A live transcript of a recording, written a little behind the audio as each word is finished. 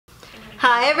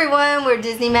Hi everyone, we're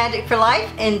Disney Magic for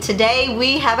Life, and today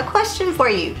we have a question for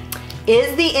you.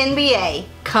 Is the NBA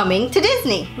coming to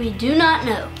Disney? We do not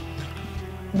know.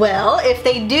 Well, if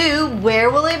they do,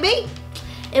 where will it be?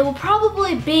 It will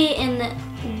probably be in the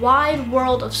wide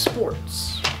world of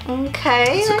sports.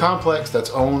 Okay. It's a complex that's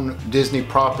owned Disney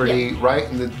property, right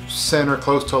in the center,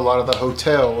 close to a lot of the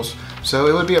hotels. So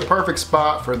it would be a perfect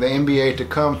spot for the NBA to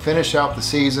come finish out the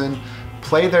season,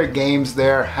 play their games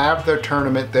there, have their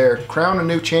tournament there, crown a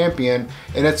new champion,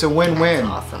 and it's a win-win. That's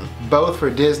awesome. Both for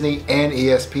Disney and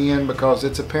ESPN because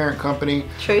it's a parent company.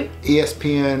 True.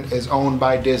 ESPN is owned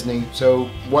by Disney, so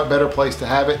what better place to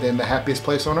have it than the happiest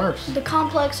place on earth? The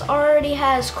complex already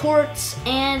has courts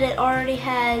and it already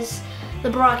has the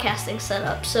broadcasting set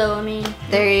up, so I mean...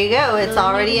 There you go, it's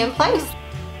already in place.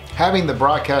 Having the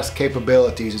broadcast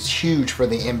capabilities is huge for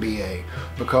the NBA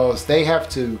because they have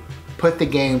to put the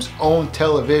games on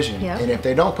television. Yep. And if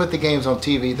they don't put the games on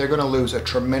TV, they're going to lose a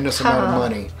tremendous amount of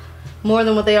money. More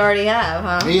than what they already have,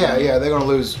 huh? Yeah, they're going to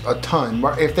lose a ton.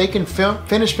 If they can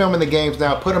finish filming the games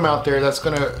now, put them out there, that's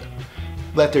going to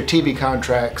let their TV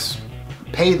contracts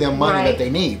pay them money that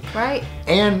they need. Right.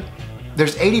 And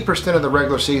there's 80% of the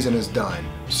regular season is done.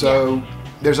 So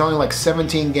there's only like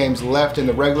 17 games left in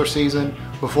the regular season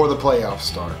before the playoffs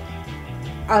start.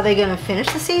 Are they going to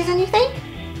finish the season, you think?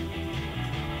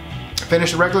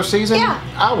 Finish the regular season? Yeah.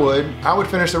 I would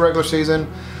finish the regular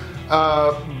season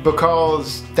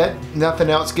because nothing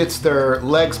else gets their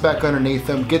legs back underneath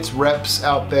them, gets reps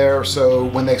out there, so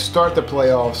when they start the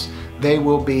playoffs, they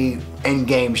will be in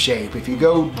game shape. If you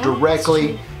go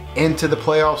directly into the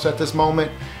playoffs at this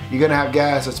moment, you're gonna have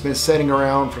guys that's been sitting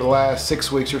around for the last 6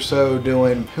 weeks or so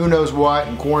doing who knows what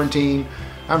in quarantine.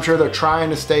 I'm sure they're trying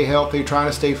to stay healthy, trying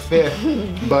to stay fit,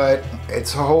 but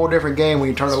it's a whole different game when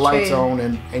you turn the lights on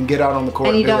and get out on the court.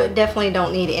 And you do definitely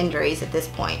don't need injuries at this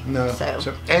point. No.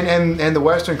 So. And the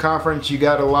Western Conference, you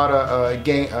got a lot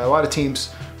of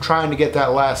teams trying to get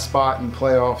that last spot in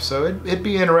playoffs. So it'd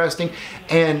be interesting.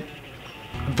 And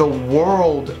the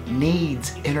world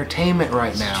needs entertainment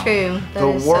right now. True.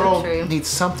 The world needs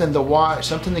something to watch,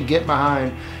 something to get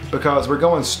behind, because we're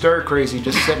going stir crazy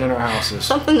just sitting in our houses.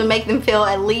 Something to make them feel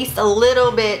at least a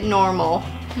little bit normal.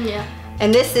 Yeah.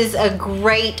 And this is a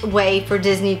great way for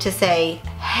Disney to say,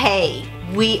 hey,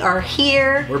 we are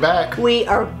here. We're back. We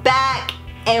are back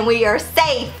and we are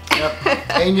safe. Yep.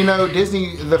 And you know,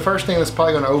 Disney, the first thing that's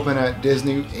probably going to open at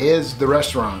Disney is the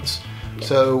restaurants. Yep.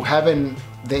 So having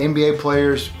the NBA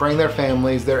players bring their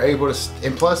families, they're able to,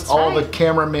 and plus all the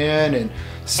cameramen and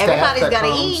staff Everybody's that gotta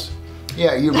comes. eat.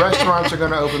 Yeah, your restaurants are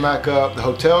going to open back up. The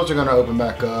hotels are going to open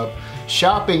back up.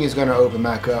 Shopping is going to open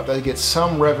back up. They get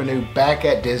some revenue back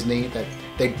at Disney that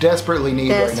they desperately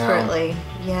need right now. Desperately,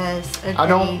 yes. Agreed.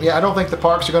 I don't think the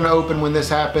parks are going to open when this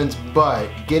happens, but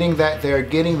getting that there,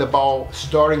 getting the ball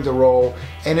starting to roll,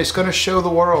 and it's going to show the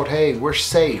world, hey, we're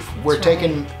safe. We're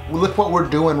taking, look what we're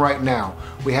doing right now.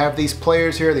 We have these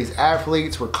players here, these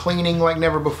athletes. We're cleaning like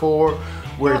never before.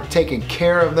 We're taking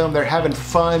care of them. They're having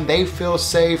fun. They feel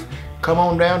safe. Come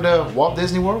on down to Walt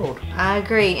Disney World. I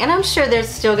agree. And I'm sure there's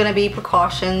still going to be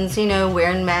precautions, you know,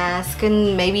 wearing masks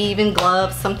and maybe even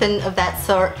gloves, something of that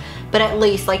sort. But at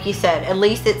least, like you said, at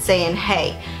least it's saying,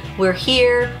 hey, we're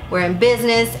here, we're in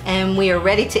business, and we are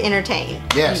ready to entertain.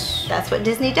 Yes. And that's what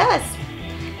Disney does.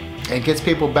 And it gets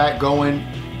people back going,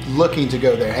 looking to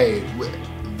go there. Hey,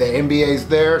 the NBA's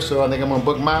there, so I think I'm going to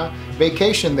book my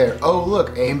vacation there. Oh,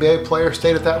 look, an NBA player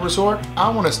stayed at that resort. I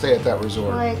want to stay at that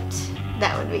resort. What?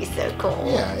 That would be so cool.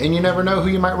 Yeah, and you never know who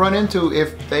you might run into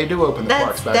if they do open the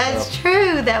parks back up. That's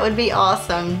true. That would be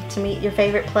awesome to meet your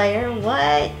favorite player.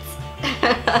 What?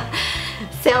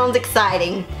 Sounds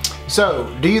exciting.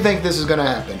 So, do you think this is going to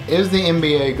happen? Is the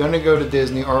NBA going to go to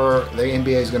Disney, or the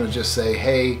NBA is going to just say,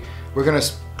 hey, we're going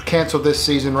to cancel this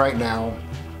season right now?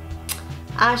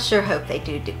 I sure hope they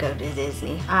do go to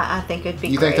Disney. I think it'd be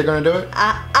great. You think they're going to do it?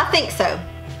 I think so.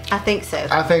 I think so.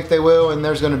 I think they will, and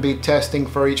there's going to be testing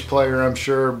for each player, I'm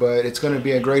sure, but it's going to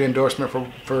be a great endorsement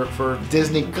for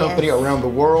Disney company around the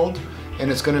world, and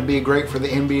it's going to be great for the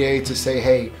NBA to say,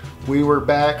 hey, we were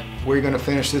back, we're going to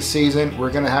finish this season,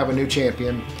 we're going to have a new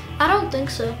champion. I don't think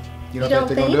so. You don't think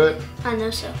they're going to do it? I know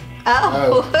so.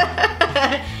 Oh.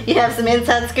 You have some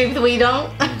inside scoop that we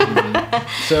don't?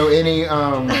 So any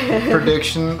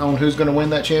prediction on who's going to win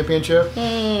that championship?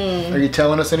 Are you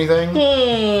telling us anything?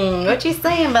 What you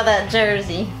saying about that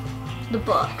jersey? The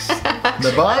Bucks.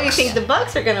 The Bucks? Oh, you think the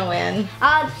Bucks are going to win?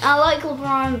 I like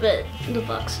LeBron, but the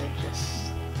Bucks are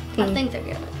just... I think they're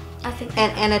gonna. I think.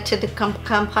 And Anna to the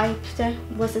pipe.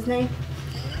 What's his name?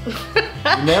 You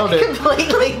nailed it.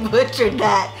 Completely butchered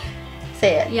that.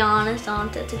 Say it. Giannis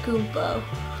Antetokounmpo.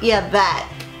 Yeah, that.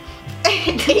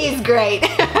 He's great.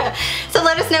 So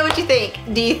let us know what you think.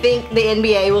 Do you think the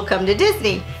NBA will come to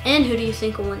Disney? And who do you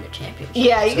think will win the championship?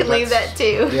 Yeah, you can leave that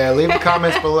too. Yeah, leave the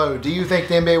comments below. Do you think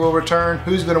the NBA will return?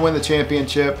 Who's going to win the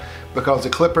championship? Because the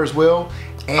Clippers will.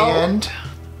 And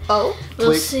Oh.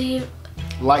 We'll please see.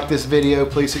 like this video.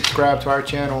 Please subscribe to our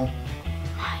channel.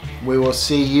 We will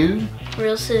see you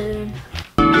Real soon.